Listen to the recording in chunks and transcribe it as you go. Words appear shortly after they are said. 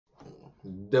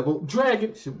Double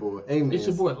Dragon. It's your boy AMENZ. It's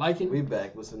your boy Liking. We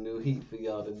back with some new heat for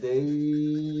y'all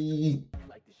today.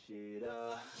 Like the shit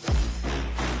like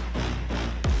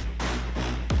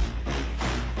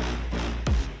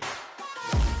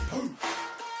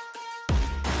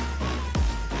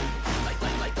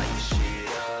the shit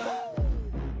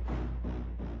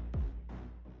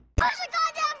Push the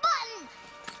goddamn button!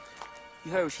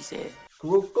 You heard what she said.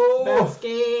 Kuroko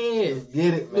Basket. Let's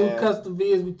get it, man. New custom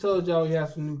vids. We told y'all we have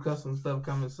some new custom stuff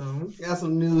coming soon. We got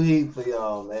some new heat for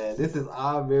y'all, man. This is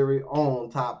our very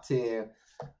own top 10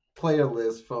 player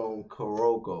list from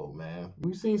Kuroko, man.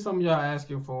 We've seen some of y'all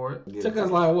asking for it. Yeah. Took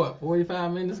us like what,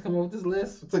 45 minutes to come up with this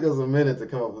list? It took us a minute to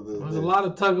come up with this There was list. a lot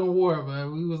of tug and war,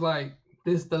 but we was like,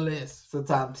 this the list. It's a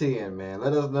top 10, man.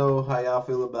 Let us know how y'all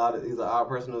feel about it. These are our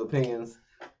personal opinions.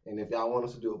 And if y'all want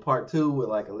us to do a part 2 with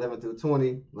like 11 through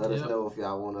 20, let us know if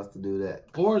y'all want us to do that.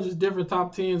 Or just different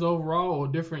top 10s overall, or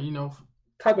different, you know,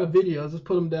 type of videos. Just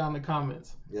put them down in the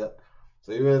comments. Yep.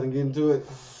 So you ready to get into it?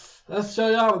 Let's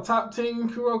show y'all the top 10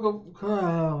 Kuroko.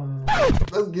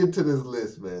 Let's get to this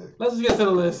list, man. Let's just get to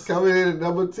the list. Coming in at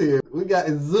number 10, we got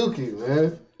Izuki,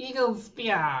 man. Eagle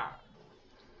Spear.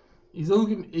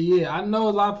 Izuki, yeah, I know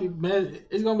a lot of people, man,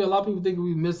 it's going to be a lot of people thinking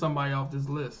we missed somebody off this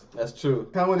list. That's true.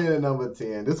 Coming in at number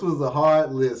 10. This was a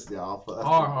hard list, y'all, for us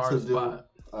Hard to spot.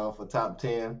 do for top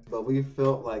 10. But we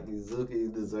felt like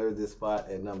Izuki deserved this spot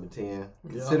at number 10,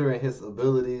 considering his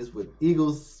abilities with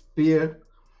Eagle Spear.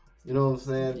 You know what I'm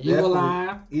saying? Eagle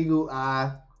Eye. Eagle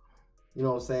Eye. You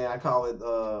know what I'm saying? I call it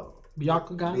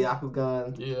Byakugan.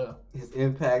 Byakugan. Yeah. His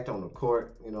impact on the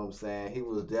court. You know what I'm saying? He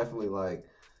was definitely like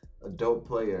a dope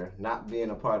player, not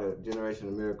being a part of Generation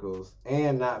of Miracles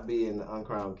and not being the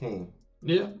uncrowned king.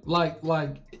 Yeah, like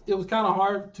it was kind of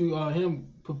hard to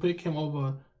pick him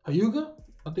over Hyuga.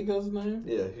 I think that was his name.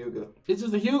 Yeah, Hyuga. It's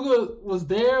just the Hyuga was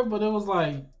there, but it was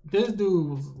like this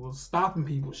dude was stopping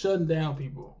people, shutting down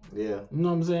people. Yeah. You know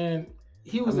what I'm saying?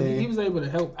 He was able to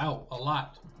help out a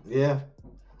lot. Yeah.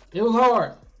 It was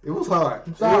hard. It was hard.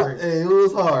 I'm sorry. It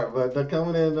was hard, but the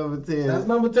coming in at number 10 That's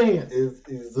number 10. is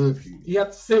Izuki. You have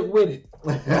to sit with it.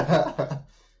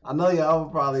 I know y'all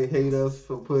will probably hate us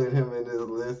for putting him in this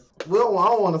list. Well, I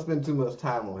don't want to spend too much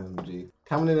time on him, G.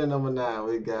 Coming in at number 9,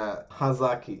 we got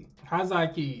Hazaki.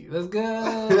 Hazaki, let's go.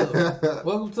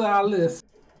 Welcome to our list.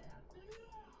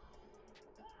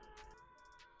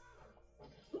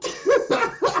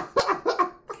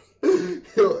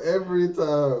 Yo, every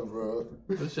time, bro.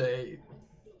 The shade.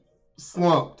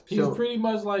 Slumped. He's pretty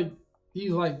much like,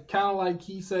 he's like kind of like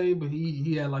Kisei, but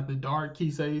he had like the dark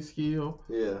Kisei skill.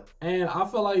 Yeah. And I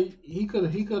feel like he could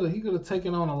have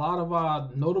taken on a lot of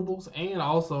our notables and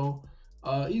also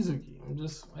Izuki. I'm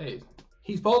just, hey,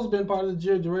 he's supposed to have been part of the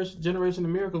Generation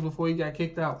of Miracles before he got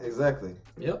kicked out. Exactly.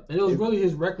 Yep. And it was really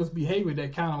his reckless behavior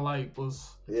that kind of like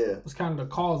was kind of the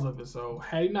cause of it. So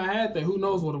had he not had that, who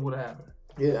knows what would have happened.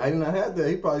 Yeah, had he not had that,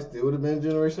 he probably still would have been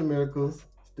Generation of Miracles,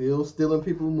 still stealing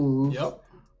people's moves. Yep.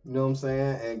 You know what I'm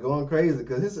saying? And going crazy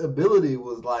because his ability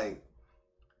was like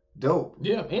dope.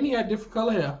 Yeah, and he had different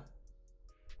color hair.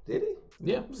 Did he?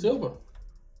 Yeah, silver.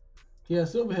 He had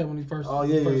silver hair when he first. Oh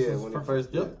yeah, when he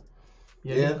first did. Yep.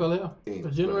 Yeah, different color hair.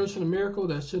 The Generation of Miracle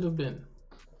that should have been.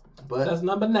 But that's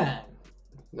number 9.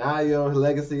 Now your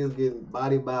legacy is getting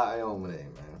bodied by Iomine, man.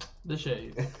 The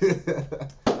shade.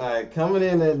 Alright, coming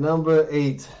in at number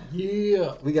 8.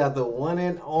 Yeah. We got the one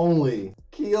and only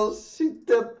Kiyoshi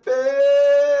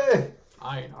Tepe.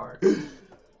 Ironheart.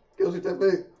 Kiyoshi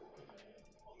Tepe.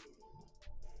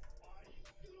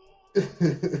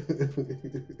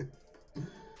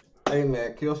 Hey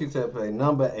man, Kiyoshi Tepe,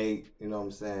 number 8, you know what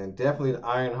I'm saying? Definitely the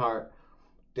Ironheart.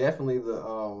 Definitely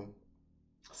the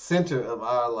center of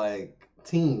our like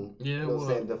team. Yeah, you know what I'm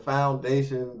saying? The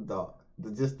foundation, the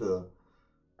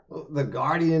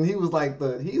guardian. He's like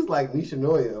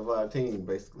Nishinoya of our team,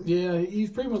 basically. Yeah, he's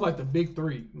pretty much like the big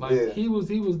 3. Like he was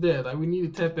there. Like we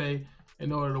needed Tepe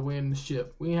in order to win the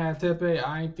ship. We had Tepe,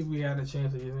 I didn't think we had a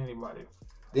chance against anybody.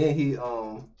 Then he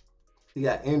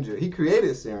got injured. He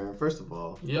created Serum, first of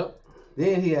all. Yep.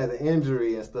 Then he had an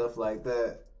injury and stuff like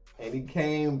that. And he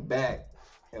came back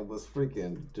and was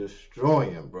freaking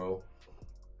destroying, bro.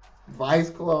 Vice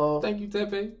Claw. Thank you,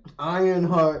 Tepe.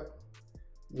 Ironheart.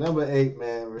 Number 8,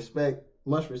 man.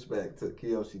 Much respect to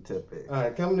Kiyoshi Tepe.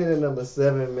 Alright, coming in at number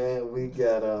 7, man, we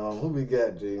got who we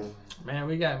got, G? Man,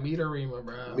 we got Midorima,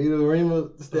 bro.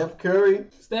 Midorima, Steph Curry.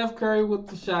 Steph Curry with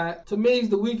the shot. To me, he's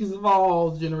the weakest of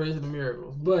all Generation of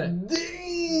Miracles. But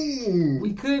dang,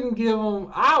 we couldn't give him.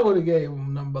 I would have gave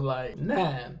him number like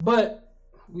 9. But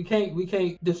we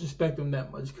can't disrespect him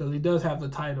that much because he does have the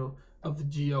title of the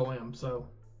GOM. So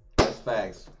that's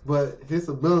facts. But his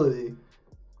ability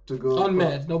to go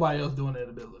unmatched. Nobody else doing that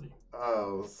ability.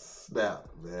 Oh, snap,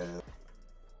 man.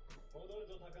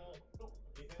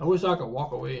 I wish I could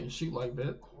walk away and shoot like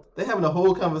that. They having a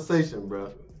whole conversation,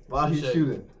 bro, while he's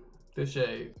shooting. The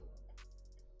shade.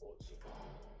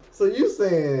 So you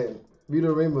saying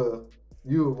Midorima,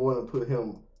 you would want to put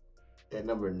him at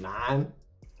number 9?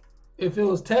 If it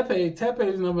was Tepe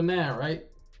is number 9, right?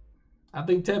 I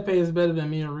think Tepe is better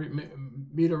than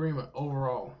Midorima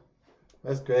overall.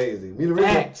 That's crazy.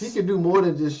 Midorima, he can do more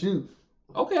than just shoot.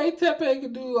 Okay, Tepe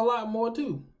could do a lot more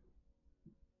too.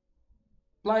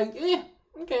 Like,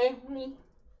 okay.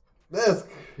 That's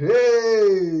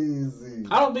crazy.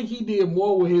 I don't think he did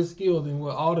more with his skill than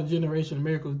what all the Generation of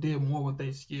Miracles did more with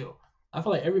their skill. I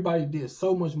feel like everybody did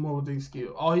so much more with their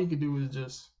skill. All he could do was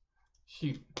just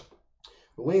shoot.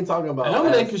 But we ain't talking about. I know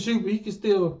they can shoot, but he can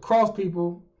still cross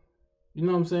people. You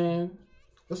know what I'm saying?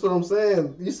 That's what I'm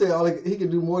saying. You said he could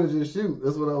do more than just shoot.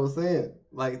 That's what I was saying.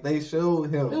 Like, they showed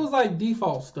him. It was like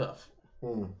default stuff.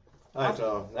 All right,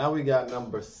 y'all. Now we got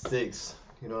number 6.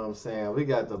 You know what I'm saying? We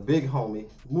got the big homie,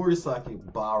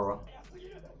 Murasaki Bara.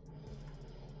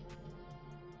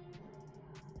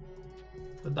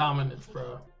 The dominance,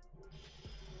 bro.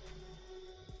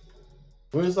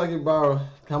 Murasaki Bara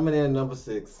coming in number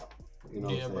 6. You know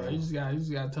what I'm saying? Bro. He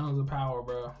just got tons of power,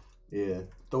 bro. Yeah.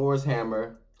 Thor's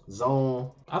hammer,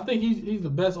 zone. I think he's the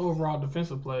best overall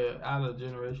defensive player out of the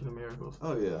Generation of Miracles.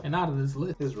 Oh yeah. And out of this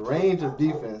list. His range of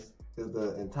defense is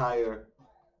the entire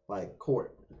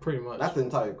court. Pretty much. Not the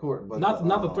entire court, but not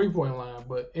the 3-point line,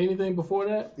 but anything before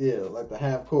that. Yeah, like the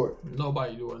half court.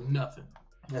 Nobody doing nothing.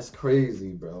 That's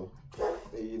crazy, bro.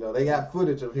 You know, they got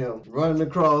footage of him running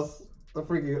across the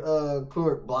freaking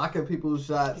court, blocking people's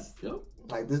shots. Yep.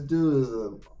 Like, this dude is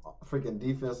a freaking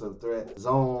defensive threat.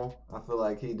 Zone, I feel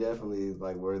like he definitely is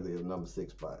worthy of number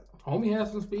 6 spot. Homie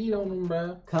has some speed on him,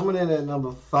 bro. Coming in at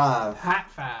number 5.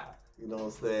 Hot 5. You know what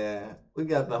I'm saying? We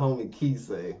got the homie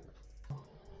Kisei.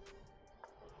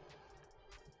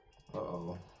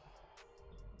 Uh-oh.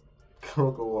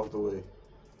 Kuroko walked away.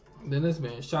 Then this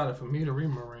man shot it from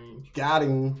Midorima range. Got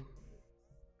him.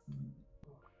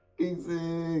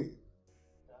 Kisei.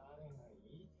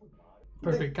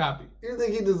 Perfect copy. You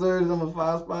think he deserves number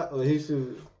 5 spot, or he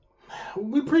should?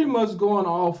 We pretty much going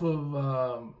off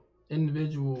of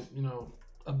individual,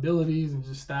 abilities and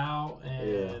just style,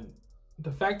 and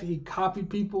the fact that he copied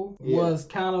people was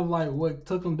kind of like what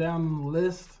took him down on the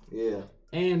list. Yeah.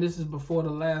 And this is before the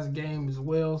last game as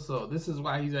well, so this is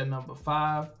why he's at number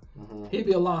 5. Mm-hmm. He'd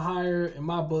be a lot higher in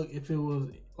my book if it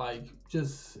was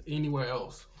just anywhere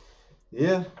else.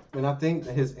 Yeah, and I think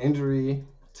that his injury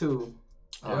too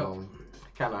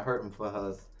kind of hurt him for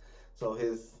us. So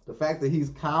the fact that he's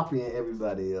copying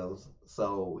everybody else,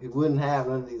 so he wouldn't have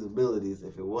none of these abilities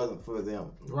if it wasn't for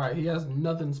them. Right, he has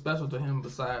nothing special to him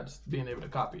besides being able to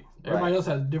copy. Everybody else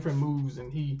has different moves,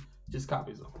 and he just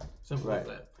copies them. Simple as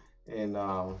that. And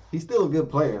he's still a good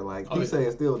player. Like, Kisei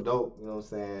is still dope, you know what I'm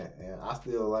saying? And I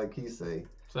still like Kisei.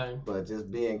 Same. But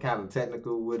just being kind of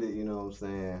technical with it, you know what I'm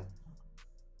saying?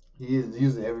 He is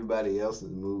using everybody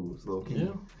else's moves, low key. Yeah.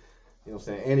 You know what I'm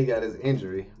saying? And he got his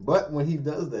injury. But when he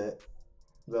does that,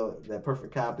 that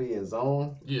perfect copy and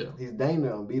zone, he's dang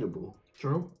near unbeatable.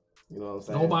 True. You know what I'm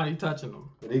saying? Nobody touching him.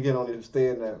 But he can only stay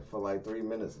in there for 3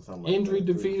 minutes or something. Injury like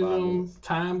that, defeated 5 him. minutes.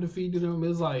 Time Defeated him.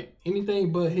 It's like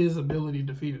anything but his ability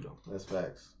defeated him. That's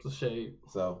facts. It's a shade.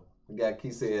 So we got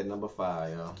Kisei at number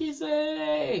 5, y'all.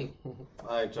 Kisei! All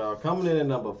right, y'all. Coming in at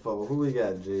number 4. Who we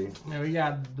got, G? Man, we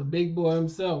got the big boy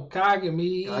himself,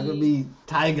 Kagami. Kagami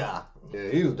Taiga. Yeah,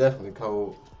 he was definitely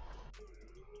cold.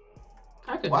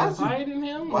 I could confide in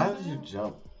him. Why did you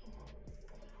jump?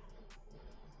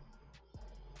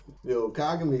 Yo,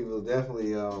 Kagami was definitely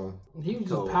he was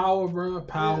cold. just power, bro.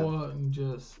 Power and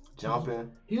just jumping.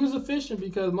 He was efficient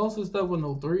because most of the stuff was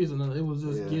no threes and it was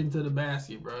just getting to the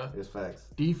basket, bro. It's facts.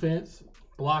 Defense,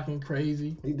 blocking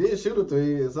crazy. He did shoot a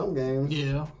 3 in some games.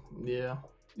 Yeah.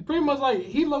 He pretty much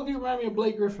he low-key remind me of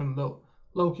Blake Griffin though.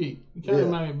 Low-key. He kind of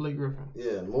remind me of Blake Griffin.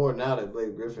 Yeah, more now that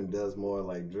Blake Griffin does more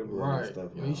dribbling and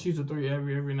stuff. He shoots a 3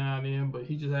 every now and then, but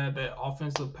he just had that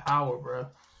offensive power, bro.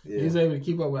 Yeah. He's able to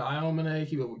keep up with Iomine,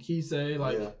 keep up with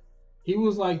Kisei. He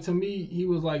was to me, he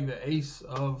was the ace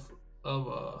of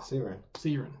Siren.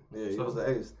 Yeah, he was the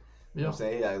ace. You know what I'm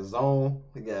saying? He got zone,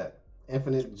 he got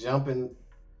infinite jumping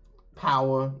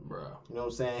power. Bro. You know what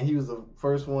I'm saying? He was the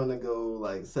first one to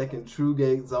go second true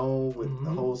gate zone with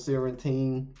the whole Siren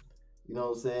team. You know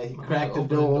what I'm saying? He cracked the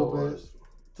door open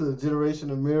to the Generation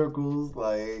of Miracles.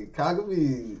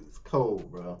 Kagami is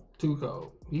cold, bro. Too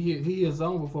cold. He is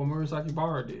zone before Murasaki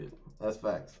Bara did. That's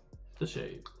facts. The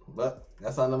shade. But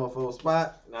that's our number 4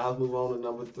 spot. Now let's move on to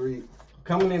number 3.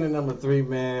 Coming in at number 3,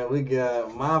 man, we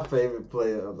got my favorite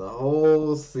player of the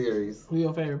whole series. Who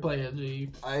your favorite player, G?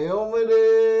 AMENZ.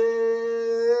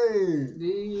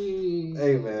 G.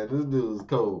 Hey, man, this dude is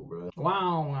cold, bro.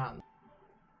 Wow.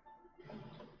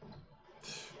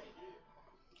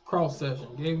 Cross session.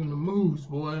 Gave him the moves,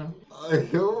 boy.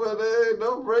 AMENZ,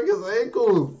 don't break his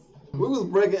ankles. We was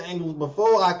breaking ankles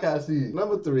before Akashi.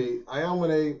 Number 3,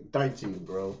 AMENZ Daichi,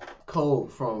 bro.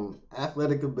 Cold from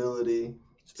athletic ability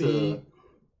to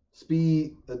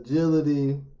speed,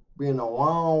 agility, being a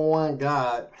one-on-one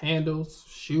god. Handles,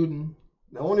 shooting.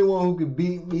 The only one who could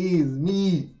beat me is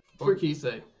me. What can you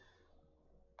say?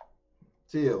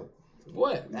 Chill.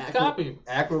 What? Copy.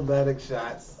 Acrobatic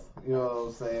shots. You know what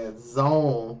I'm saying?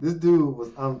 Zone. This dude was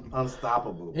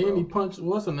unstoppable, bro. And he punched,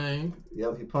 what's her name?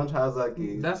 Yep, he punched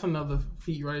Hazaki. That's another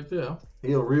feat right there.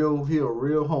 He a real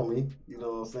homie. You know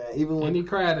what I'm saying? Even when And he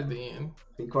cried at the end.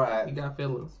 he cried. He got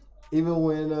feelings. Even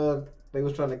when they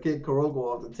was trying to kick Kuroko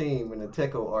off the team in the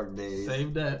Teko arc days.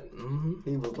 Save that. Mm-hmm.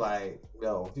 He was like,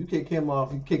 yo, if you kick him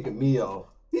off, you kicking me off.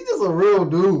 He's just a real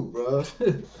dude, bro.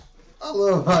 I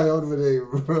love how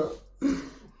AMENZ, bro.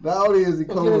 Not only is he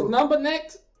Get his cold. number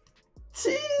next.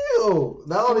 Chill.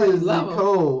 Not only is he Love him.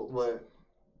 cold, but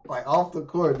like off the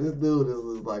court, this dude is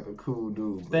like a cool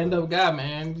dude. Bro. Stand up guy,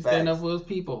 man. You stand Facts. up for his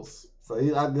peoples. So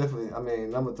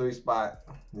number 3 spot.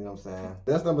 You know what I'm saying?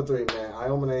 That's number 3, man.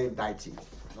 AMENZ Daichi.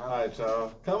 All right,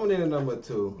 y'all. Coming in at number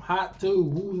 2. Hot 2.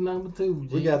 Who's number 2?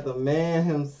 G? We got the man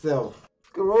himself,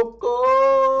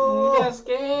 Kuroko.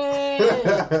 Basket.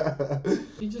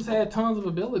 He just had tons of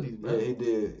abilities, bro. Yeah, he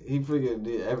did. He freaking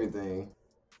did everything.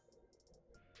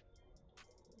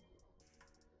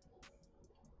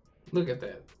 Look at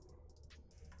that.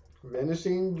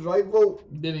 Menacing Drake vote.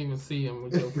 Didn't even see him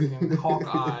with your freaking hawk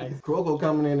eye. Kuroko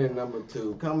coming in at number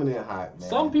 2. Coming in hot, man.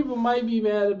 Some people might be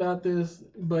mad about this,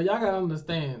 but y'all gotta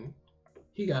understand.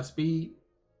 He got speed.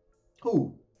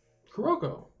 Who?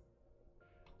 Kuroko.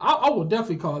 I would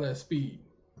definitely call that speed.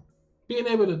 Being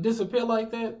able to disappear like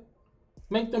that,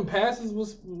 make them passes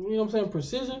with, you know what I'm saying,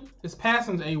 precision. His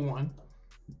passing's A1.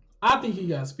 I think he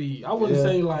got speed. I wouldn't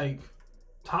say like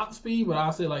top speed, but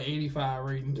I'll say like 85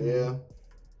 rating. Yeah.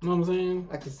 You know what I'm saying?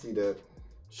 I can see that.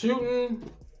 Shooting,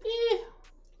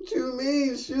 What you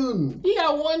mean shooting? he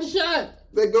got one shot.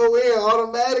 They go in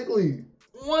automatically.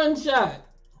 One shot.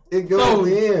 It goes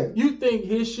in. You think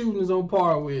his shooting is on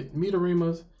par with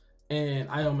Midorima's and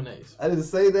AMENZ? I didn't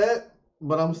say that,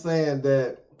 but I'm saying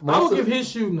that I would give his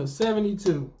shooting a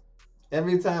 72.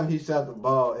 every time he shot the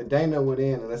ball, it Dana went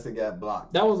in unless it got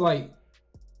blocked.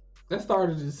 That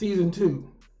started in season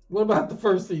 2. What about the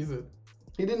first season?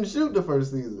 He didn't shoot the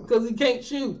first season. Because he can't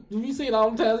shoot. Have you seen all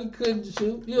the times he couldn't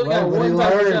shoot? He only got But one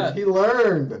type of shot. He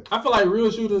learned. I feel like real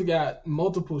shooters got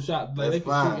multiple shots. Like That's they can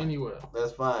fine. shoot anywhere.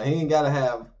 That's fine. He ain't got to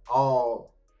have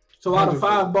all. So out of 100%.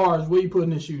 5 bars, where you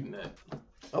putting his shooting at?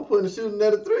 I'm putting the shooting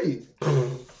at a 3.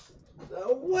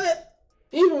 What?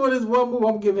 Even with his one move,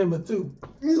 I'm giving him a 2.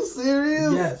 You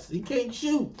serious? Yes, he can't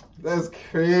shoot. That's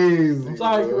crazy. I'm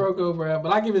sorry, bro. Kuroko, bro,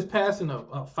 but I give his passing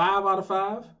a 5 out of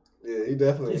 5. Yeah, he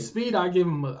definitely. His speed, I give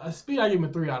him a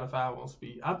 3 out of 5 on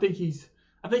speed. I think he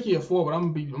a 4, but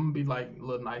I'm gonna be like a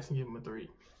little nice and give him a 3.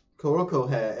 Kuroko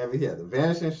he had the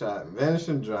vanishing shot,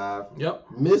 vanishing drive, Yep.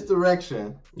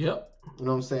 misdirection. Yep. You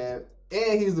know what I'm saying?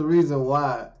 And he's the reason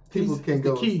why people He's can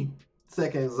go the key.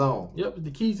 second zone. Yep, the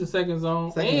key to second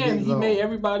zone. Second and get he zone. made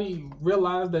everybody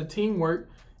realize that teamwork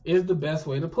is the best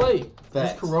way to play.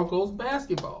 That's Facts. Kuroko's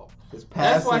basketball. His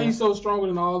passing. That's why he's so stronger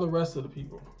than all the rest of the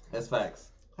people. That's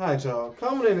facts. All right, y'all.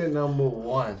 Coming in at number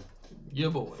 1 Yeah,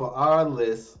 boy. for our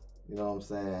list, you know what I'm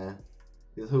saying,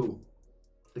 is who?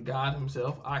 The god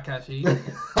himself, Akashi.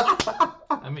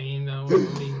 I mean,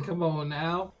 come on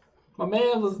now. My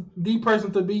man was the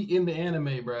person to beat in the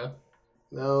anime, bro.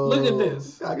 No. Look at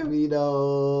this.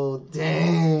 Kakamito.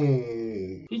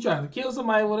 Dang. He tried to kill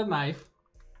somebody with a knife.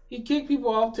 He kicked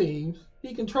people off teams.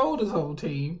 He controlled his whole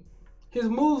team. His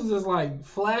moves is like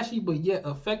flashy but yet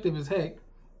effective as heck.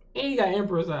 And he got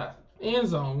Emperor's Eye and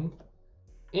Zone.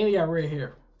 And he got red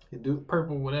hair. He do.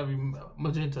 Purple, whatever,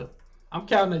 magenta. I'm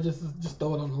counting it just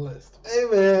throw it on the list. Hey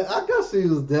man, Akashi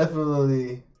was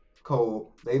definitely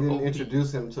cold. They didn't OP.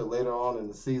 introduce him till later on in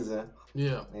the season,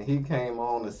 Yeah. and he came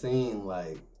on the scene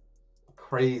like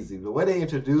crazy. The way they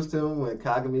introduced him when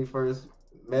Kagami first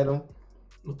met him,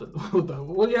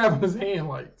 What do you have in his hand?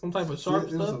 Like some type of sharp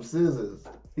it was stuff? some scissors.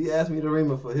 He asked me to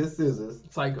Rima for his scissors.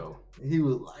 Psycho. He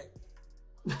was like,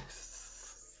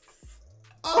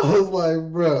 I was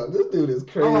like, bro, this dude is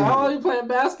crazy. Oh, how are you playing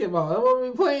basketball? That's what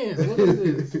we playing. What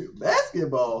is this?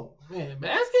 Basketball. Man,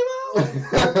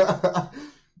 basketball?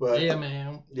 But Yeah,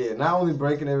 man. yeah, not only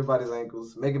breaking everybody's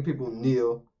ankles, making people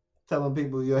kneel, telling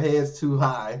people your head's too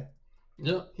high.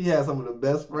 Yep. He had some of the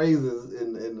best phrases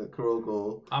in the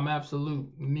Kuroko. I'm absolute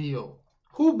Neil.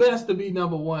 Who best to be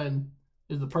number one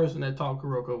is the person that taught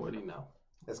Kuroko what he know.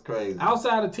 That's crazy.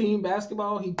 Outside of team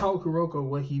basketball, he taught Kuroko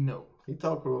what he know. He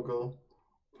taught Kuroko.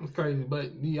 It's crazy,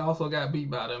 but he also got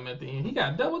beat by them at the end. He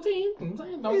got double team. You know what I'm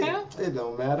saying? Don't count. It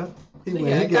don't matter.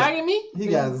 He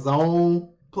got zone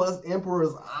plus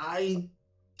Emperor's Eye.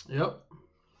 Yep.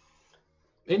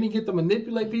 Then he get to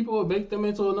manipulate people and make them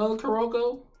into another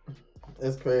Kuroko.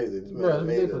 That's crazy. This man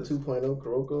made a 2.0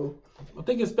 Kuroko. I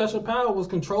think his special power was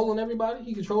controlling everybody.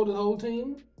 He controlled his whole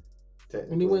team.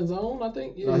 When he went zone, I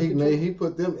think. Yeah, no, he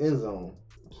put them in zone.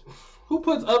 Who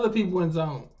puts other people in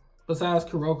zone besides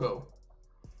Kuroko?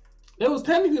 It was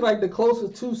technically like the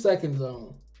closest 2 second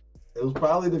zone. It was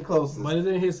probably the closest. But it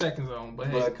didn't hit second zone. But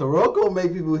hey. Kuroko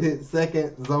make people hit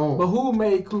second zone. But who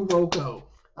made Kuroko?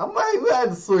 We had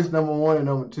to switch number 1 and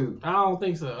number 2. I don't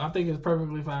think so. I think it's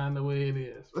perfectly fine the way it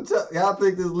is. Y'all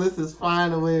think this list is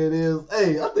fine the way it is?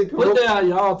 Hey, I think Kuroko... Put down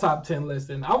y'all top 10 list,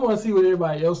 and I want to see what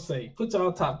everybody else say. Put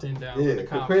y'all top 10 down in the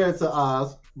comments. Compared to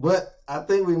ours. But I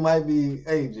think we might be,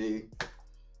 hey, G,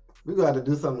 we got to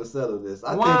do something to settle this.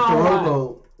 I think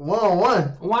Kuroko,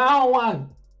 1-on-1. 1-on-1.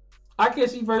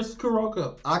 Akashi versus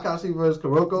Kuroko. Akashi versus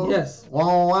Kuroko? Yes.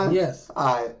 1-on-1? Yes.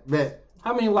 All right, bet.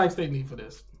 How many likes they need for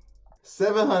this?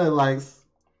 700 likes.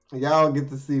 Y'all get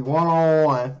to see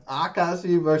 1-on-1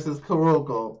 Akashi versus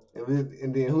Kuroko.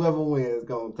 And then whoever wins is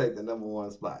going to take the number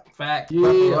 1 spot. Fact. Yeah.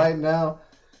 But for right now,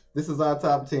 this is our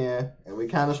top 10. And we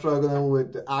kind of struggling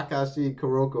with the Akashi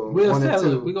Kuroko. We'll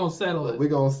settle it. We're going to settle it. We're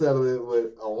going to settle it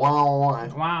with a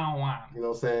 1-on-1. 1-on-1. You know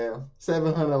what I'm saying?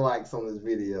 700 likes on this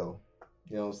video.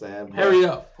 You know what I'm saying? But, hurry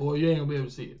up, or you ain't going to be able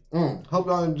to see it. Hope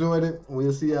y'all enjoyed it.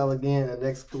 We'll see y'all again in the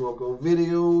next Kuroko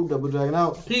video. Double Dragon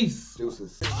out. Peace.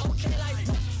 Deuces. Okay, like,